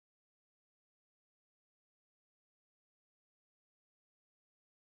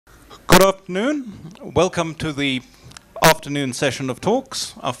afternoon. Welcome to the afternoon session of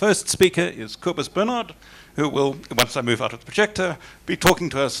talks. Our first speaker is Cobus Bernard, who will, once I move out of the projector, be talking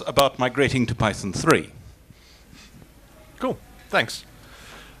to us about migrating to Python 3. Cool, thanks.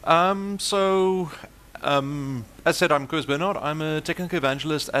 As said, I'm Cobus Bernard. I'm a technical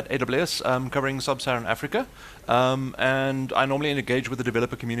evangelist at AWS, covering sub-Saharan Africa. And I normally engage with the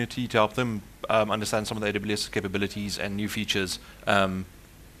developer community to help them understand some of the AWS capabilities and new features,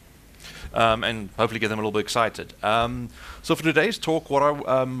 and hopefully get them a little bit excited. So for today's talk, what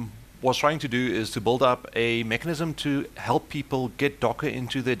I was trying to do is to build up a mechanism to help people get Docker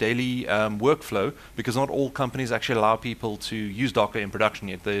into their daily workflow, because not all companies actually allow people to use Docker in production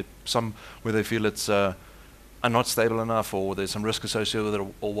yet. There are some where they feel it's not stable enough, or there's some risk associated with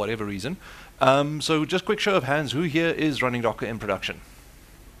it, or whatever reason. So just quick show of hands, who here is running Docker in production?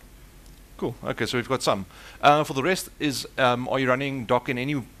 Cool, okay, so we've got some. For the rest, are you running Docker in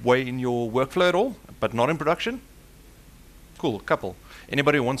any way in your workflow at all, but not in production? Cool, a couple.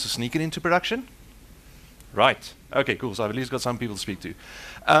 Anybody who wants to sneak it into production? Right, okay, cool, so I've at least got some people to speak to.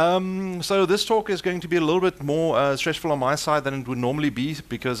 So this talk is going to be a little bit more stressful on my side than it would normally be,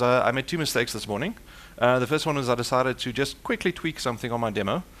 because I made two mistakes this morning. The first one is I decided to just quickly tweak something on my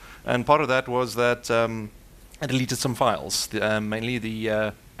demo, and part of that was that I deleted some files, mainly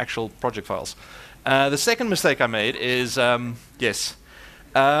the actual project files. The second mistake I made is, I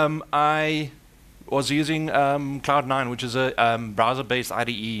was using Cloud9, which is a browser-based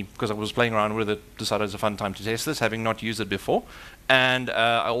IDE, because I was playing around with it, decided it was a fun time to test this, having not used it before. And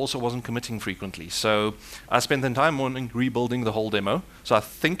I also wasn't committing frequently. So I spent the entire morning rebuilding the whole demo. So I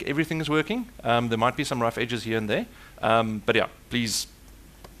think everything is working. There might be some rough edges here and there. But yeah, please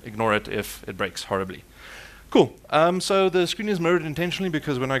ignore it if it breaks horribly. Cool. So the screen is mirrored intentionally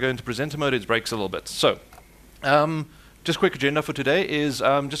because when I go into presenter mode, it breaks a little bit. So just quick agenda for today is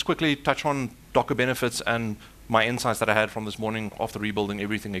just quickly touch on Docker benefits and my insights that I had from this morning after rebuilding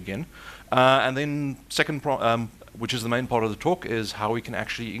everything again. And then second, which is the main part of the talk, is how we can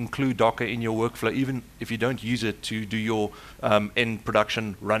actually include Docker in your workflow, even if you don't use it to do your end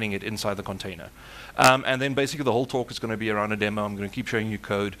production, running it inside the container. And then basically the whole talk is going to be around a demo. I'm going to keep showing you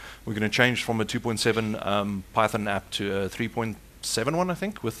code. We're going to change from a 2.7 Python app to a 3.7 one, I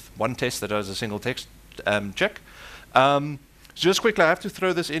think, with one test that does a single text check. Just quickly, I have to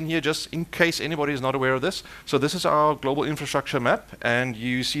throw this in here just in case anybody is not aware of this. So this is our global infrastructure map, and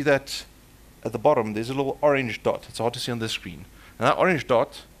you see that at the bottom there's a little orange dot. It's hard to see on this screen. And that orange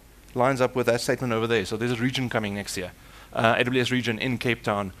dot lines up with that statement over there. So there's a region coming next year. AWS region in Cape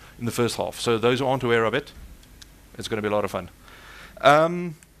Town in the first half. So those who aren't aware of it, it's going to be a lot of fun.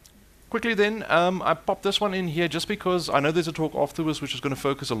 Quickly then, I popped this one in here just because I know there's a talk afterwards which is going to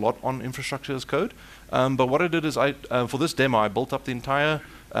focus a lot on infrastructure as code. But what I did is for this demo, I built up the entire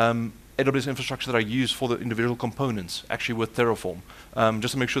AWS infrastructure that I use for the individual components, actually with Terraform,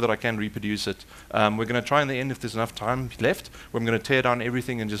 just to make sure that I can reproduce it. We're going to try in the end, if there's enough time left, we're going to tear down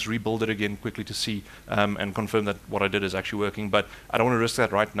everything and just rebuild it again quickly to see and confirm that what I did is actually working. But I don't want to risk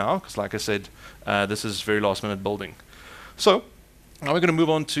that right now, because like I said, this is very last minute building. So now we're going to move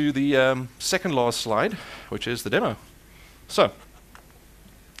on to the second last slide, which is the demo. So,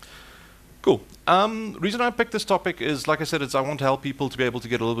 cool. Reason I picked this topic is, like I said, I want to help people to be able to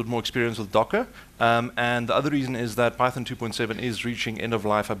get a little bit more experience with Docker. And the other reason is that Python 2.7 is reaching end of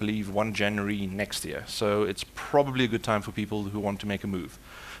life, I believe, 1 January next year. So it's probably a good time for people who want to make a move.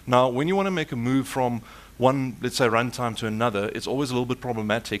 Now, when you want to make a move from one, let's say, runtime to another, it's always a little bit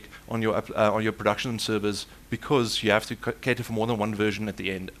problematic on your production servers, because you have to cater for more than one version at the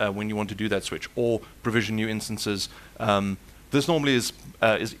end when you want to do that switch, or provision new instances. This normally is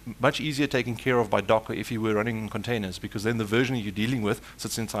much easier taken care of by Docker if you were running in containers, because then the version you're dealing with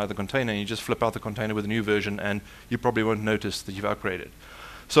sits inside the container, and you just flip out the container with a new version, and you probably won't notice that you've upgraded.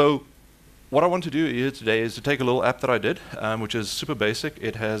 So what I want to do here today is to take a little app that I did, which is super basic.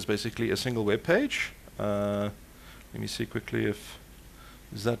 It has basically a single web page. Let me see quickly if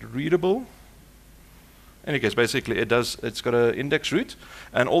is that readable. In any case, basically it's got an index root,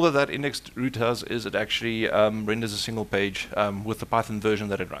 and all that index root does is it actually renders a single page with the Python version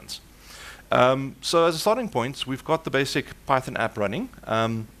that it runs. So as a starting point, we've got the basic Python app running,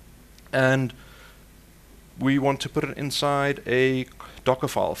 and we want to put it inside a Docker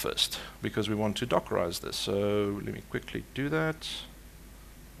file first, because we want to Dockerize this. So let me quickly do that.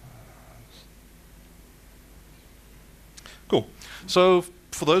 Cool. So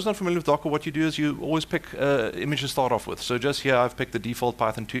for those not familiar with Docker, what you do is you always pick image to start off with. So just here, I've picked the default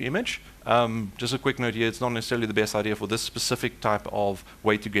Python 2 image. Just a quick note here, it's not necessarily the best idea for this specific type of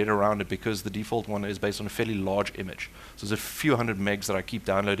way to get around it, because the default one is based on a fairly large image. So there's a few hundred megs that I keep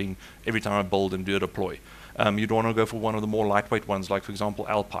downloading every time I build and do a deploy. You'd want to go for one of the more lightweight ones, like, for example,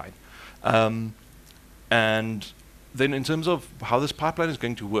 Alpine. And then in terms of how this pipeline is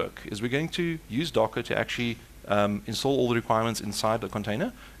going to work, is we're going to use Docker to actually install all the requirements inside the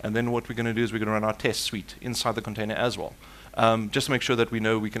container, and then what we're going to do is we're going to run our test suite inside the container as well, just to make sure that we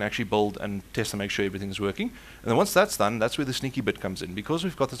know we can actually build and test and make sure everything's working. And then once that's done, that's where the sneaky bit comes in. Because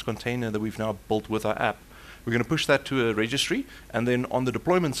we've got this container that we've now built with our app, we're going to push that to a registry, and then on the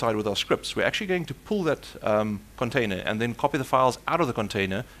deployment side with our scripts, we're actually going to pull that container and then copy the files out of the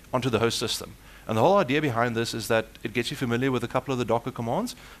container onto the host system. And the whole idea behind this is that it gets you familiar with a couple of the Docker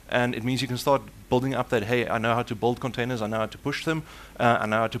commands, and it means you can start building up that, hey, I know how to build containers, I know how to push them, I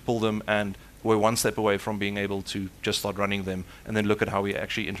know how to pull them, and we're one step away from being able to just start running them and then look at how we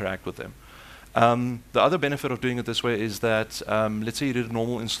actually interact with them. The other benefit of doing it this way is that, let's say you did a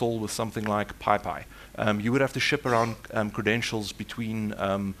normal install with something like PyPy. You would have to ship around credentials between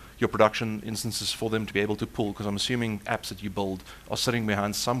your production instances for them to be able to pull, because I'm assuming apps that you build are sitting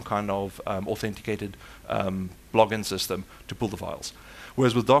behind some kind of authenticated login system to pull the files.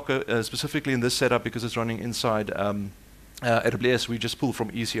 Whereas with Docker, specifically in this setup, because it's running inside AWS, we just pull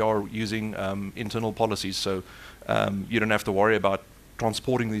from ECR using internal policies, so you don't have to worry about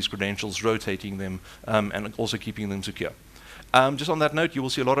transporting these credentials, rotating them, and also keeping them secure. Just on that note, you will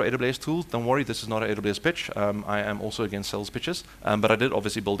see a lot of AWS tools. Don't worry, this is not an AWS pitch. I am also against sales pitches, but I did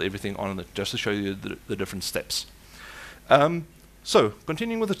obviously build everything on it just to show you the different steps. So,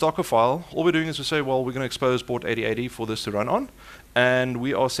 continuing with the Docker file, all we're doing is we say, well, we're going to expose port 8080 for this to run on, and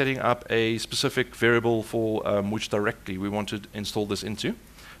we are setting up a specific variable for which directory we want to install this into.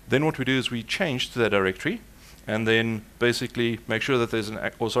 Then what we do is we change to that directory, and then basically make sure that there's an,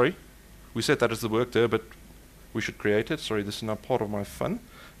 we set that as the work there, but we should create it. Sorry, this is not part of my fun.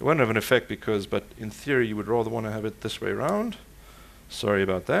 It won't have an effect because, but in theory, you would rather want to have it this way around. Sorry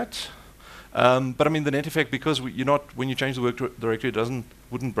about that. But I mean, the net effect, because you're not, when you change the work directory, it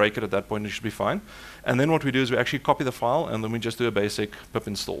wouldn't break it at that point. It should be fine. And then what we do is we actually copy the file, and then we just do a basic pip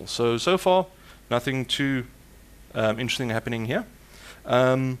install. So far, nothing too interesting happening here.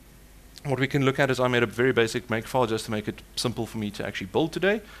 What we can look at is I made a very basic makefile just to make it simple for me to actually build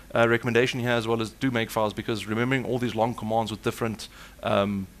today. Recommendation here as well is do makefiles, because remembering all these long commands with different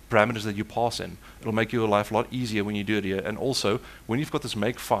parameters that you pass in, it'll make your life a lot easier when you do it here. And also, when you've got this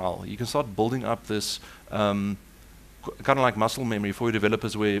makefile, you can start building up this kind of like muscle memory for your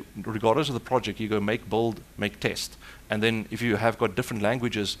developers, where regardless of the project, you go make, build, make, test. And then if you have got different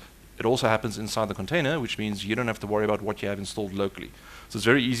languages, it also happens inside the container, which means you don't have to worry about what you have installed locally. So it's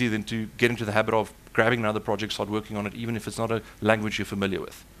very easy then to get into the habit of grabbing another project, start working on it, even if it's not a language you're familiar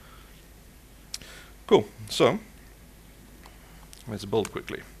with. Cool. So let's build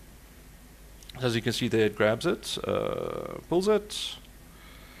quickly. As you can see there, it grabs it, pulls it,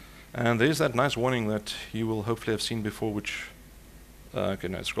 and there's that nice warning that you will hopefully have seen before, which okay,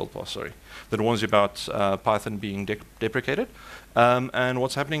 no, scroll past, sorry. That warns you about Python being deprecated. And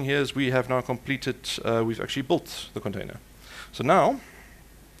what's happening here is we have now completed, we've actually built the container. So now,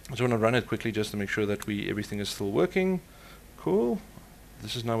 I just want to run it quickly just to make sure that everything is still working. Cool.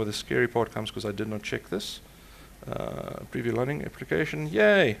 This is now where the scary part comes, because I did not check this. Preview running application,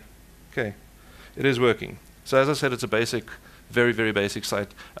 yay! Okay, it is working. So as I said, it's a basic, very, very basic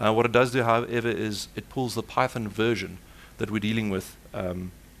site. What it does do, however, is it pulls the Python version that we're dealing with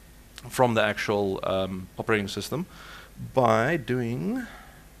from the actual operating system by doing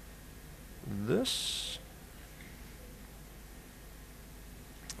this.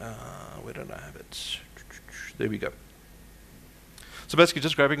 Where did I have it? There we go. So basically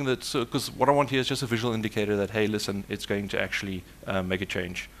just grabbing that, because what I want here is just a visual indicator that, hey, listen, it's going to actually make a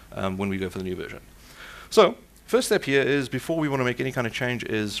change when we go for the new version. So first step here is, before we want to make any kind of change,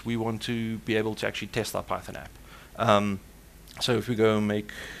 is we want to be able to actually test our Python app. So if we go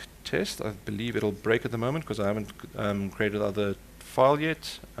make test, I believe it'll break at the moment because I haven't created the other file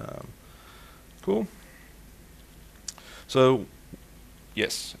yet. Cool. So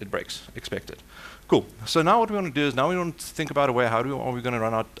yes, it breaks, expected. Cool. So now what we want to do is, now we want to think about a way, how are we going to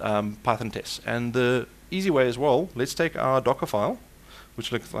run out Python tests? And the easy way as well, let's take our Docker file,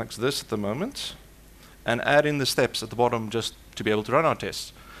 which looks like this at the moment, and add in the steps at the bottom just to be able to run our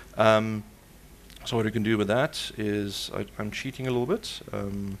tests. So what we can do with that is, I'm cheating a little bit.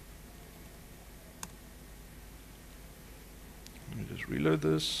 Let me just reload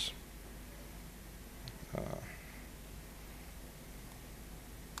this.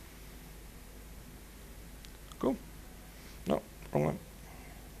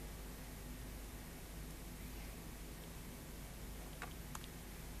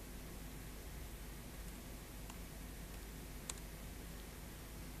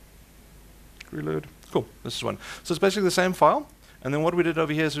 reload. Cool, this is one. So it's basically the same file. And then what we did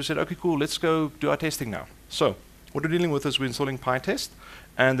over here is we said, okay, cool, let's go do our testing now. So what we're dealing with is we're installing PyTest,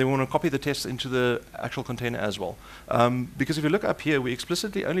 and then we want to copy the test into the actual container as well. Because if you look up here, we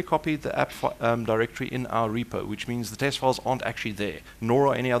explicitly only copied the app directory in our repo, which means the test files aren't actually there, nor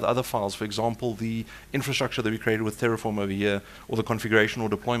are any other files. For example, the infrastructure that we created with Terraform over here, or the configuration or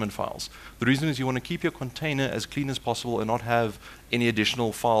deployment files. The reason is you want to keep your container as clean as possible and not have any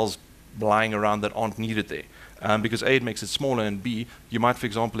additional files lying around that aren't needed there. Because A, it makes it smaller, and B, you might, for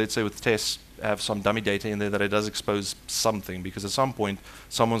example, let's say with tests, have some dummy data in there that it does expose something, because at some point,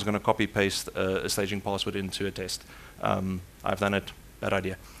 someone's going to copy-paste a staging password into a test. I've done it. Bad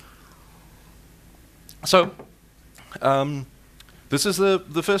idea. So this is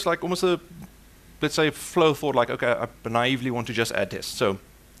the first, like, almost a, let's say, flow thought, like, okay, I naively want to just add tests. So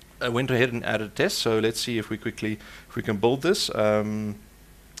I went ahead and added tests. So let's see if we can build this.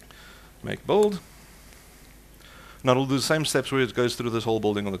 Make build. Now it'll do the same steps where it goes through this whole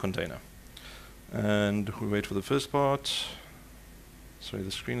building of the container. And we wait for the first part. Sorry,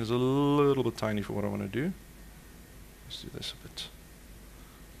 the screen is a little bit tiny for what I want to do. Let's do this a bit.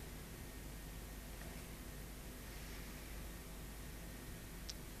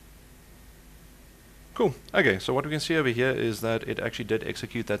 Cool. Okay, so what we can see over here is that it actually did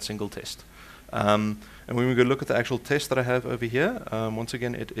execute that single test. And when we go look at the actual test that I have over here, once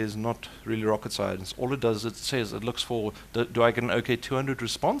again, it is not really rocket science. All it does, it says, it looks for, do I get an OK 200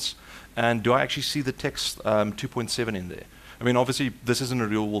 response? And do I actually see the text 2.7 in there? I mean, obviously, this isn't a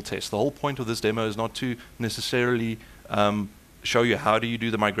real-world test. The whole point of this demo is not to necessarily show you how do you do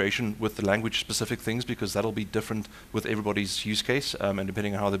the migration with the language-specific things, because that'll be different with everybody's use case and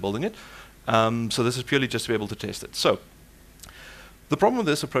depending on how they're building it. So this is purely just to be able to test it. So the problem with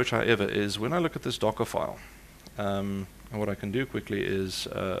this approach, however, is when I look at this Docker file, and what I can do quickly is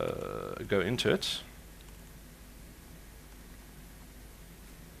go into it.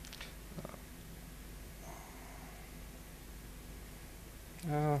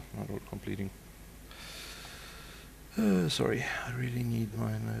 Not all completing. Sorry, I really need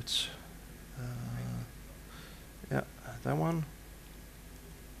my notes. Yeah, that one.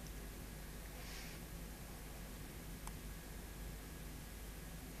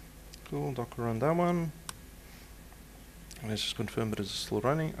 Cool, Docker run that one. Let's just confirm that it's still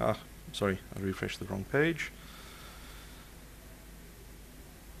running. Ah, sorry, I refreshed the wrong page.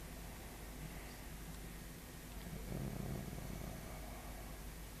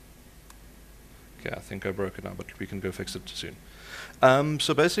 Okay, I think I broke it now, but we can go fix it soon.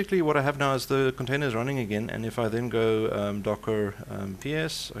 So basically what I have now is the container is running again, and if I then go docker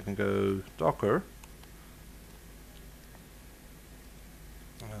ps, I can go docker.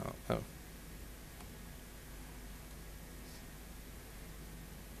 Oh.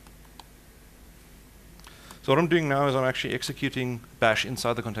 So what I'm doing now is I'm actually executing bash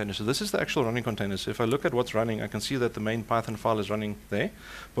inside the container. So this is the actual running container. So if I look at what's running, I can see that the main Python file is running there.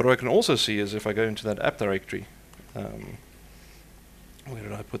 But what I can also see is if I go into that app directory, where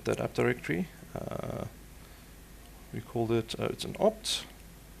did I put that app directory? We called it, it's an opt.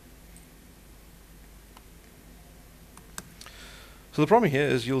 So the problem here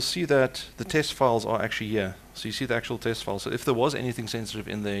is you'll see that the test files are actually here. So you see the actual test files. So if there was anything sensitive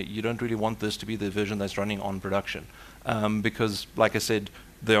in there, you don't really want this to be the version that's running on production. Because, like I said,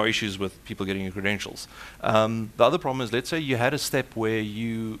 there are issues with people getting your credentials. The other problem is, let's say you had a step where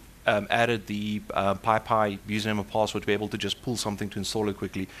you added the PyPy username and password to be able to just pull something to install it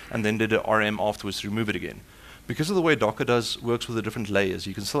quickly, and then did an RM afterwards to remove it again. Because of the way Docker works with the different layers,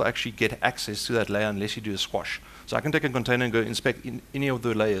 you can still actually get access to that layer unless you do a squash. So I can take a container and go inspect any of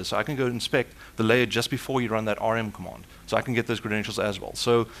the layers. So I can go inspect the layer just before you run that RM command. So I can get those credentials as well.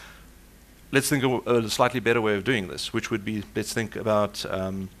 So let's think of a slightly better way of doing this, which would be, let's think about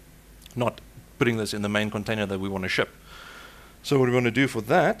not putting this in the main container that we want to ship. So what we want to do for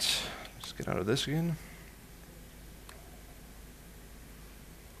that, let's get out of this again.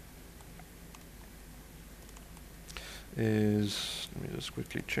 Is, let me just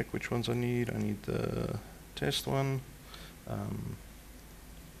quickly check which ones I need. I need the test one, and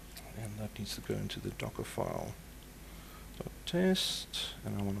that needs to go into the Docker file .test,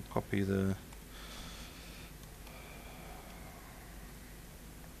 and I want to copy the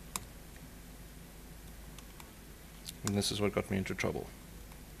and this is what got me into trouble.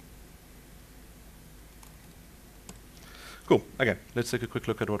 Cool. Okay, let's take a quick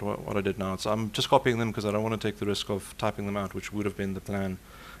look at what I did now. So I'm just copying them because I don't want to take the risk of typing them out, which would have been the plan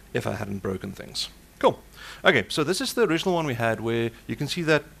if I hadn't broken things. Cool. Okay, so this is the original one we had, where you can see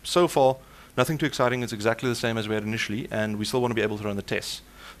that so far, nothing too exciting. It's exactly the same as we had initially, and we still want to be able to run the tests.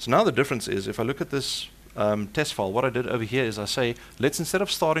 So now the difference is, if I look at this test file, what I did over here is I say, let's, instead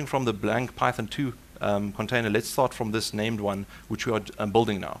of starting from the blank Python 2 container, let's start from this named one, which we are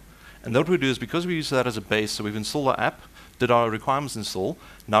building now. And what we do is, because we use that as a base, so we've installed our app, did our requirements install,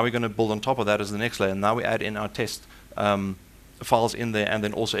 now we're going to build on top of that as the next layer, and now we add in our test files in there, and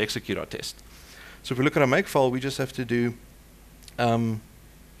then also execute our test. So if we look at our make file, we just have to do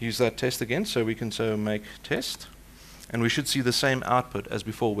use that test again, so we can make test, and we should see the same output as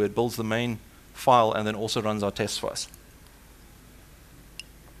before, where it builds the main file and then also runs our tests for us.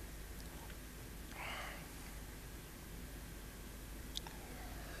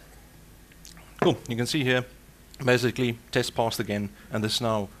 Cool. You can see here, basically, test passed again, and this is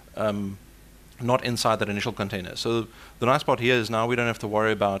now not inside that initial container. So the nice part here is now we don't have to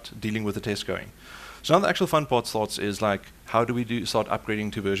worry about dealing with the test going. So now the actual fun part starts is like, how do we start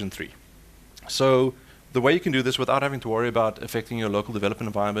upgrading to version 3? So the way you can do this without having to worry about affecting your local development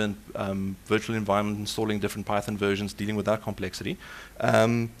environment, virtual environment, installing different Python versions, dealing with that complexity,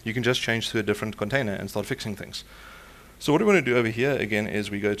 you can just change to a different container and start fixing things. So what we want to do over here again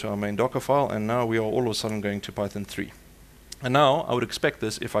is we go to our main Docker file, and now we are all of a sudden going to Python 3. And now I would expect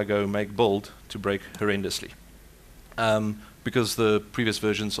this, if I go make build, to break horrendously. Because the previous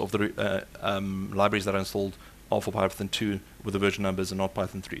versions of the libraries that I installed are for Python 2 with the version numbers and not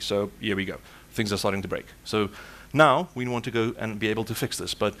Python 3. So here we go. Things are starting to break. So now we want to go and be able to fix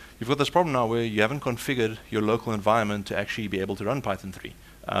this. But you've got this problem now where you haven't configured your local environment to actually be able to run Python 3.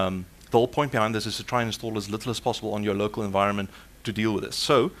 The whole point behind this is to try and install as little as possible on your local environment to deal with this.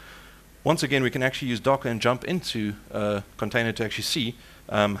 So once again, we can actually use Docker and jump into a container to actually see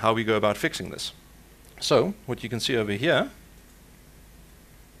how we go about fixing this. So what you can see over here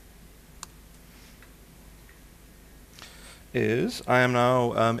is I am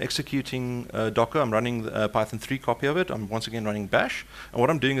now executing Docker. I'm running the Python 3 copy of it. I'm once again running bash. And what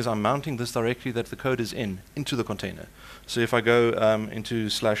I'm doing is I'm mounting this directory that the code is into the container. So if I go into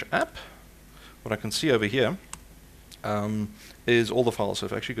 /app, what I can see over here is all the files. So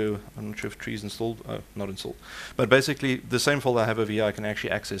if I actually go, I'm not sure if tree is installed, not installed. But basically, the same folder I have over here, I can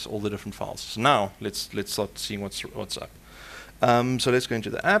actually access all the different files. So now, let's start seeing what's up. So let's go into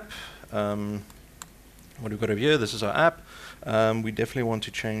the app. What we've got over here, this is our app. We definitely want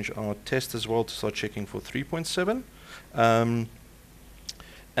to change our test as well to start checking for 3.7.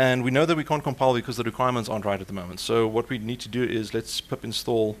 And we know that we can't compile because the requirements aren't right at the moment. So what we need to do is let's pip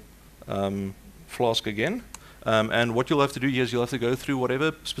install Flask again. And what you'll have to do here is you'll have to go through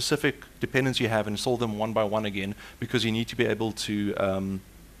whatever specific dependencies you have and install them one by one again, because you need to be able to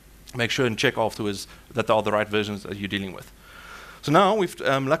make sure and check afterwards that they are the right versions that you're dealing with. So now, we've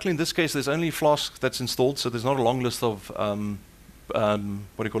luckily in this case, there's only Flask that's installed, so there's not a long list of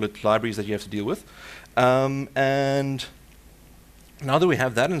libraries that you have to deal with. And now that we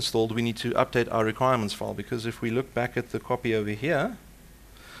have that installed, we need to update our requirements file, because if we look back at the copy over here,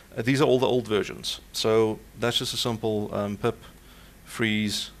 these are all the old versions. So that's just a simple pip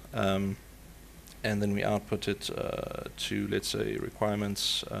freeze, and then we output it to, let's say,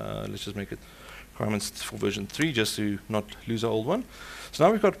 requirements. Let's just make it requirements for version 3, just to not lose our old one. So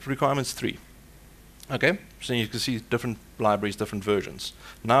now we've got requirements 3. Okay, so you can see different libraries, different versions.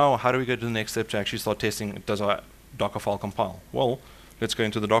 Now, how do we go to the next step to actually start testing, does our Docker file compile? Well, let's go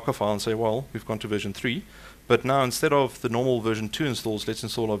into the Docker file and say, well, we've gone to version 3, but now instead of the normal version 2 installs, let's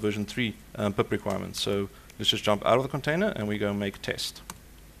install our version 3 pip requirements. So let's just jump out of the container and we go make test.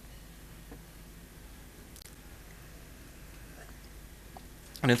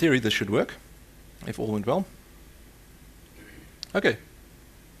 And in theory, this should work, if all went well. Okay.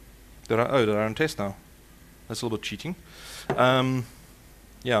 Did I run test now? That's a little bit cheating.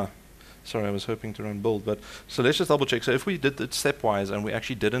 Yeah. Sorry, I was hoping to run build, but so let's just double check. So if we did it stepwise and we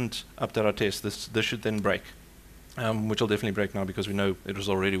actually didn't update our test, this should then break, which will definitely break now because we know it was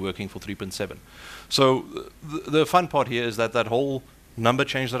already working for 3.7. So the fun part here is that whole number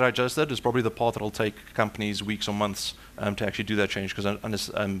change that I just did is probably the part that will take companies weeks or months to actually do that change, because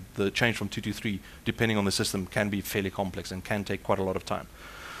the change from 2 to 3, depending on the system, can be fairly complex and can take quite a lot of time.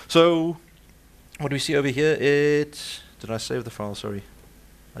 So what do we see over here? Did I save the file? Sorry,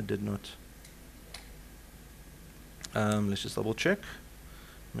 I did not. Let's just double check,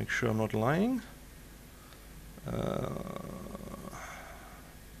 make sure I'm not lying.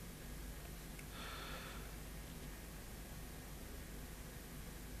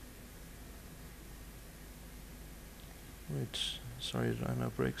 Wait, sorry, did I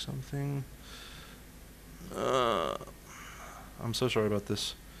now break something? I'm so sorry about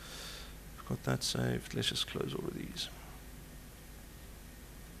this. I've got that saved. Let's just close all of these.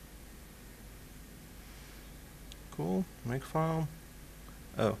 Cool, make file.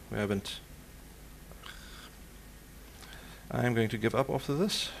 Oh, we haven't. I'm going to give up after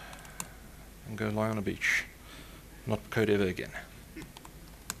this and go lie on a beach. Not code ever again.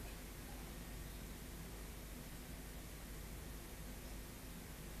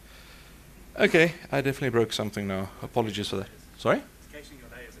 Okay, I definitely broke something now. Apologies for that. Sorry? It's caching your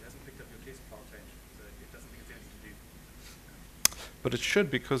layers. It hasn't picked up your test file change, so it doesn't think it's anything to do. But it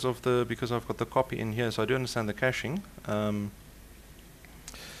should because I've got the copy in here, so I do understand the caching.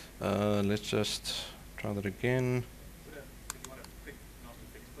 Let's just try that again. If you want to pick, not to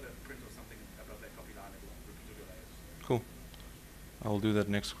fix, put a print or something above that copy line, it will repeat your layers. Cool. I'll do that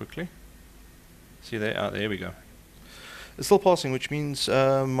next quickly. See there? There we go. It's still passing, which means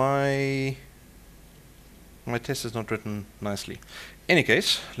my test is not written nicely. Any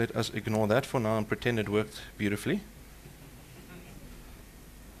case, let us ignore that for now and pretend it worked beautifully.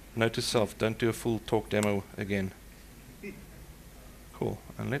 Note to self, don't do a full talk demo again. Cool.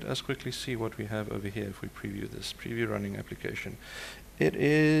 And let us quickly see what we have over here if we preview this. Preview running application. It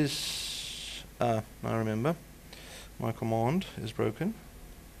is, I remember, my command is broken.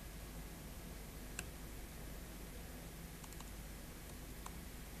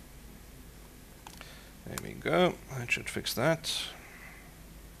 There we go. That should fix that.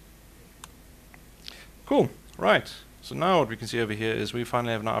 Cool. Right. So now what we can see over here is we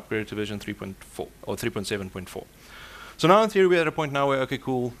finally have now upgraded to version 3.4 or 3.7.4. So now in theory we're at a point now where, okay,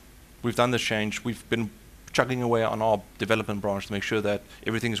 cool, we've done this change. We've been chugging away on our development branch to make sure that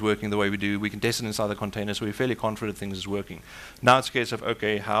everything is working the way we do. We can test it inside the container, so we're fairly confident things is working. Now it's a case of,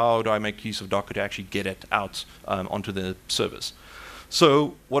 okay, how do I make use of Docker to actually get it out onto the servers?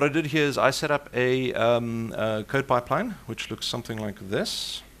 So what I did here is I set up a CodePipeline, which looks something like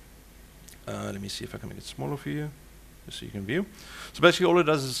this. Let me see if I can make it smaller for you, just so you can view. So basically all it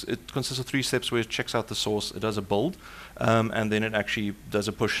does is it consists of 3 steps where it checks out the source, it does a build, and then it actually does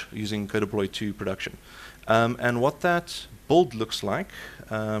a push using CodeDeploy to production. And what that build looks like,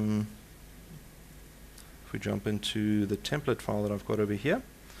 if we jump into the template file that I've got over here,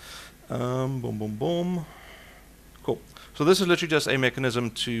 boom, boom, boom. Cool. So this is literally just a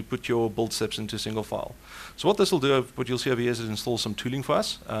mechanism to put your build steps into a single file. So what this will do, what you'll see over here is it installs some tooling for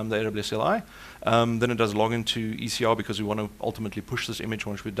us, the AWS CLI. Then it does log into ECR because we want to ultimately push this image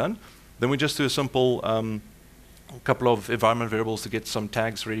once we're done. Then we just do a simple couple of environment variables to get some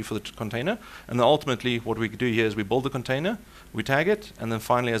tags ready for the container. And then ultimately what we do here is we build the container, we tag it, and then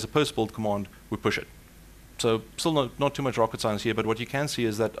finally as a post-build command, we push it. So still not too much rocket science here, but what you can see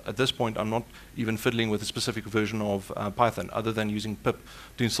is that at this point I'm not even fiddling with a specific version of Python other than using pip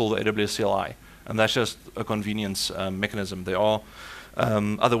to install the AWS CLI. And that's just a convenience mechanism. There are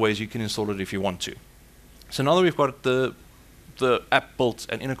other ways you can install it if you want to. So now that we've got the app built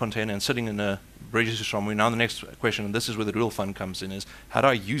and in a container and sitting in a registry somewhere, now the next question, and this is where the real fun comes in, is how do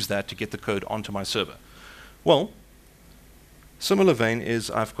I use that to get the code onto my server? Well, similar vein is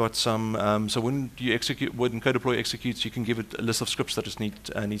I've got some, so when CodeDeploy executes, you can give it a list of scripts that it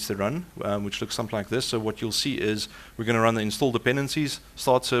needs to run, which looks something like this. So what you'll see is we're going to run the install dependencies,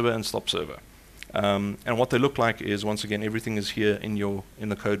 start server, and stop server. And what they look like is, once again, everything is here in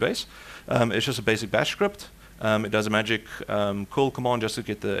the code base. It's just a basic bash script. It does a magic curl command just to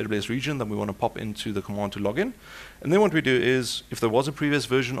get the AWS region that we want to pop into the command to log in. And then what we do is, if there was a previous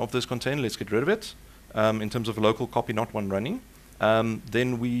version of this container, let's get rid of it. In terms of a local copy, not one running.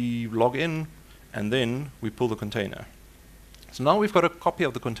 Then we log in, and then we pull the container. So now we've got a copy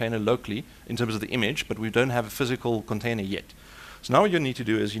of the container locally in terms of the image, but we don't have a physical container yet. So now what you need to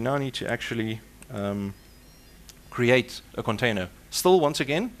do is you now need to actually create a container. Still, once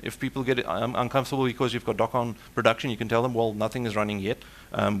again, if people get uncomfortable because you've got Docker on production, you can tell them, well, nothing is running yet.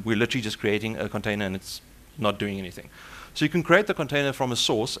 We're literally just creating a container, and it's not doing anything. So you can create the container from a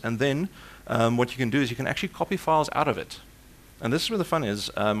source, and then what you can do is you can actually copy files out of it. And this is where the fun is,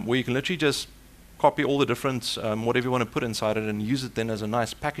 where you can literally just copy all the different, whatever you want to put inside it, and use it then as a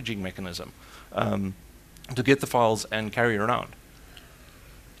nice packaging mechanism to get the files and carry around.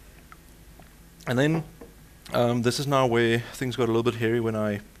 And then this is now where things got a little bit hairy when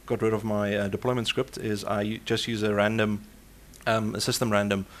I got rid of my deployment script, is I just use a random, a system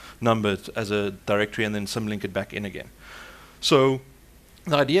random number as a directory and then symlink it back in again. So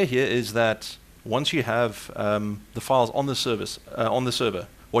the idea here is that once you have the files on the server,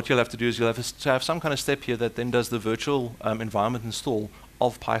 what you'll have to do is you'll have to have some kind of step here that then does the virtual environment install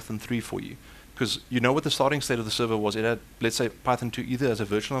of Python 3 for you. Because you know what the starting state of the server was. It had, let's say, Python 2 either as a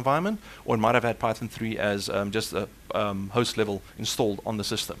virtual environment, or it might have had Python 3 as just a host level installed on the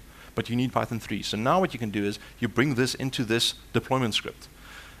system. But you need Python 3. So now what you can do is you bring this into this deployment script.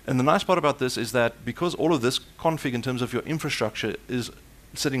 And the nice part about this is that because all of this config in terms of your infrastructure is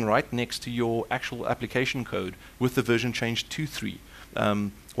sitting right next to your actual application code with the version change to 3.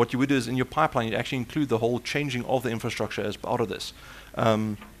 What you would do is in your pipeline, you'd actually include the whole changing of the infrastructure as part of this.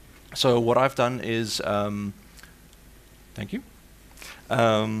 So what I've done is, thank you,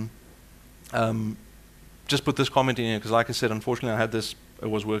 just put this comment in here because, like I said, unfortunately I had this, it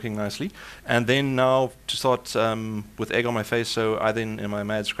was working nicely. And then now to start with egg on my face, so I then, in my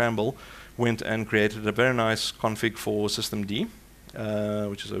mad scramble, went and created a very nice config for systemd,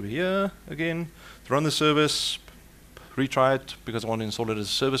 which is over here again, to run the service, retry it because I want to install it as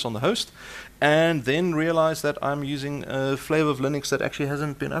a service on the host, and then realize that I'm using a flavor of Linux that actually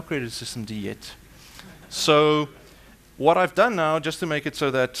hasn't been upgraded to systemd yet. So what I've done now, just to make it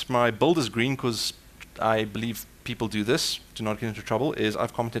so that my build is green, because I believe people do this to not get into trouble, is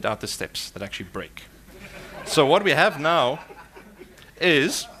I've commented out the steps that actually break. So what we have now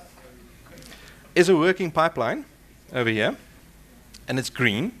is a working pipeline over here, and it's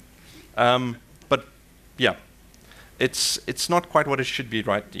green, but yeah, it's not quite what it should be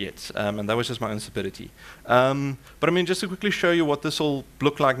right yet, and that was just my own stupidity. But I mean, just to quickly show you what this will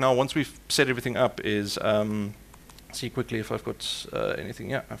look like now once we've set everything up is, see quickly if I've got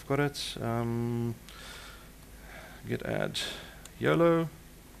anything. Yeah, I've got it. Git add YOLO.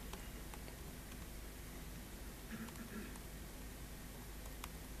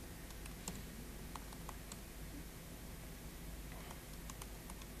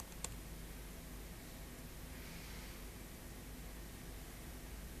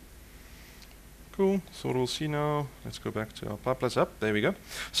 Cool, so what we'll see now, let's go back to our pipelines up, there we go.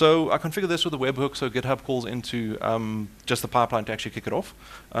 So I configured this with a webhook, so GitHub calls into just the pipeline to actually kick it off.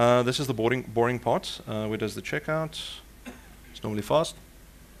 This is the boring part, where does the checkout. It's normally fast.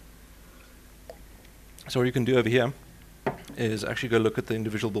 So what you can do over here is actually go look at the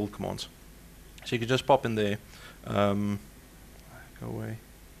individual build commands. So you can just pop in there, go away.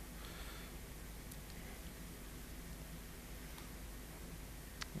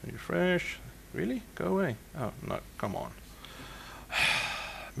 Refresh. Really? Go away. Oh, no, come on.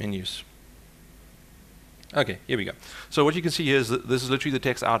 Menus. Okay, here we go. So what you can see here is that this is literally the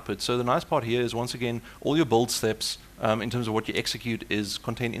text output. So the nice part here is, once again, all your build steps in terms of what you execute is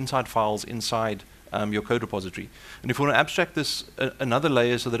contained inside files inside your code repository. And if you want to abstract this another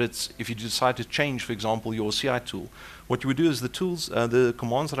layer so that it's, if you decide to change, for example, your CI tool, what you would do is the tools, the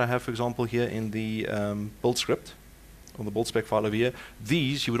commands that I have, for example, here in the build script, on the build spec file over here,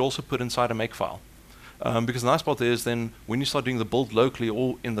 these you would also put inside a make file. Because the nice part there is then when you start doing the build locally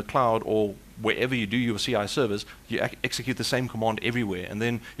or in the cloud or wherever you do your CI service, you execute the same command everywhere. And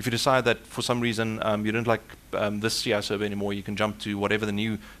then if you decide that for some reason you don't like this CI server anymore, you can jump to whatever the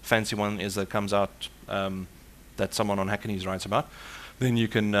new fancy one is that comes out that someone on Hacker News writes about. Then you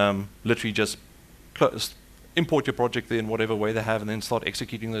can literally just import your project there in whatever way they have and then start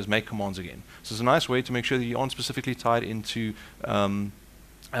executing those make commands again. So it's a nice way to make sure that you aren't specifically tied into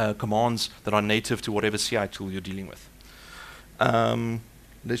commands that are native to whatever CI tool you're dealing with.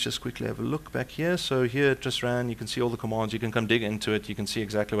 Let's just quickly have a look back here. So here it just ran, you can see all the commands, you can come dig into it, you can see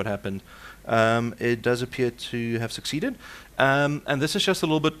exactly what happened. It does appear to have succeeded. And this is just a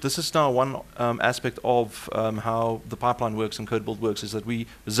little bit, this is now one aspect of how the pipeline works and code build works, is that we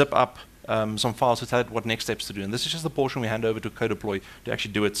zip up some files to tell it what next steps to do. And this is just the portion we hand over to CodeDeploy to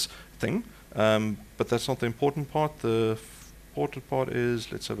actually do its thing. But that's not the important part. The important part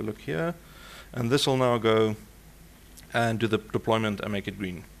is, let's have a look here. And this will now go and do the deployment and make it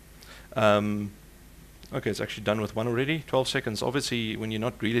green. Okay, it's actually done with one already. 12 seconds. Obviously, when you're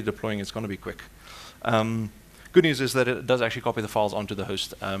not really deploying, it's going to be quick. Good news is that it does actually copy the files onto the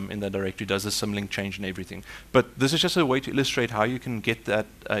host in the directory, does the symlink change and everything. But this is just a way to illustrate how you can get that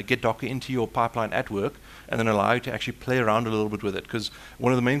get Docker into your pipeline at work and then allow you to actually play around a little bit with it. Because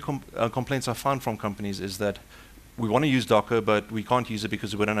one of the main complaints I found from companies is that we want to use Docker, but we can't use it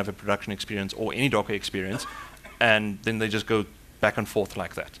because we don't have a production experience or any Docker experience. And then they just go back and forth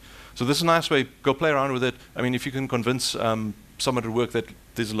like that. So this is a nice way, go play around with it. I mean, if you can convince someone at work that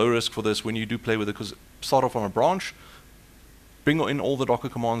there's low risk for this when you do play with it, because start off on a branch, bring in all the Docker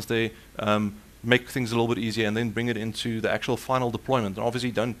commands there, make things a little bit easier, and then bring it into the actual final deployment. And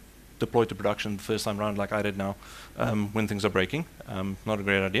obviously don't deploy to production the first time around like I did now when things are breaking. Not a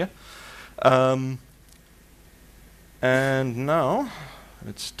great idea. And now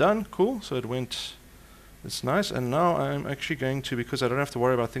it's done, cool, so it went. It's nice, and now I'm actually going to, because I don't have to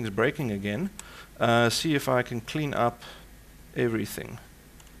worry about things breaking again, see if I can clean up everything.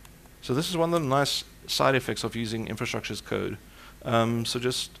 So this is one of the nice side effects of using infrastructure as code. So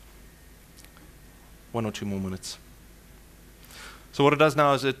just 1 or 2 more minutes. So what it does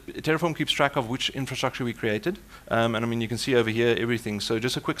now is Terraform keeps track of which infrastructure we created. And I mean, you can see over here everything. So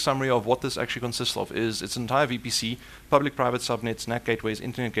just a quick summary of what this actually consists of is its entire VPC, public-private subnets, NAC gateways,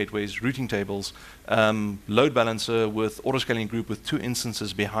 internet gateways, routing tables, load balancer with autoscaling group with 2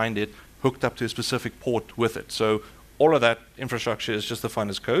 instances behind it hooked up to a specific port with it. So all of that infrastructure is just defined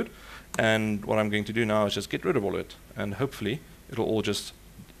as code. And what I'm going to do now is just get rid of all of it. And hopefully, it'll all just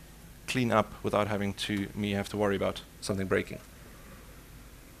clean up without having me have to worry about something breaking.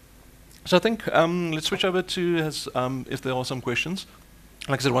 So I think let's switch over to if there are some questions.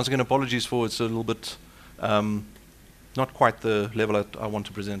 Like I said, once again, apologies for it's a little bit not quite the level that I want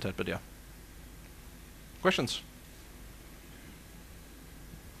to present at, but yeah. Questions?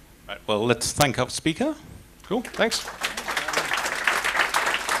 Right, well, let's thank our speaker. Cool, thanks.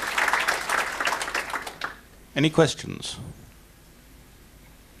 Any questions?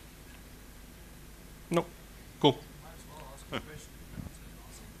 No. Cool.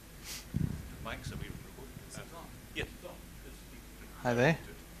 Hi there.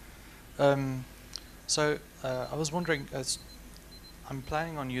 So I was wondering, I'm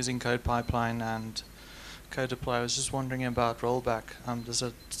planning on using CodePipeline and CodeDeploy. I was just wondering about rollback. Does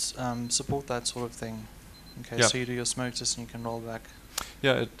it support that sort of thing? Okay, Yeah. so you do your smoke test and you can roll back.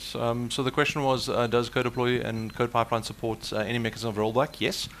 Yeah, so the question was, does CodeDeploy and CodePipeline support any mechanism of rollback?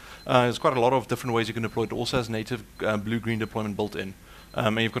 Yes. There's quite a lot of different ways you can deploy it. It also has native blue-green deployment built in.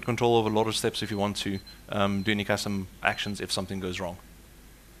 And you've got control over a lot of steps if you want to do any custom actions if something goes wrong.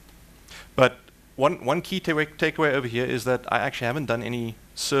 But one key takeaway over here is that I actually haven't done any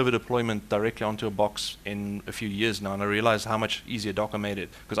server deployment directly onto a box in a few years now, and I realized how much easier Docker made it,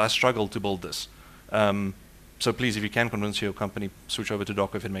 because I struggled to build this. So please, if you can convince your company, switch over to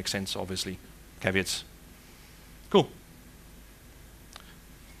Docker if it makes sense, obviously. Caveats. Cool.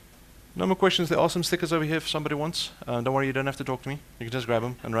 No more questions. There are some stickers over here if somebody wants. Don't worry, you don't have to talk to me. You can just grab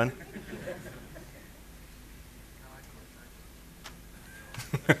them and run.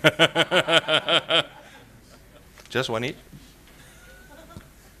 Just one each.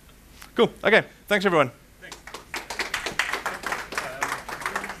 Cool. Okay. Thanks, everyone.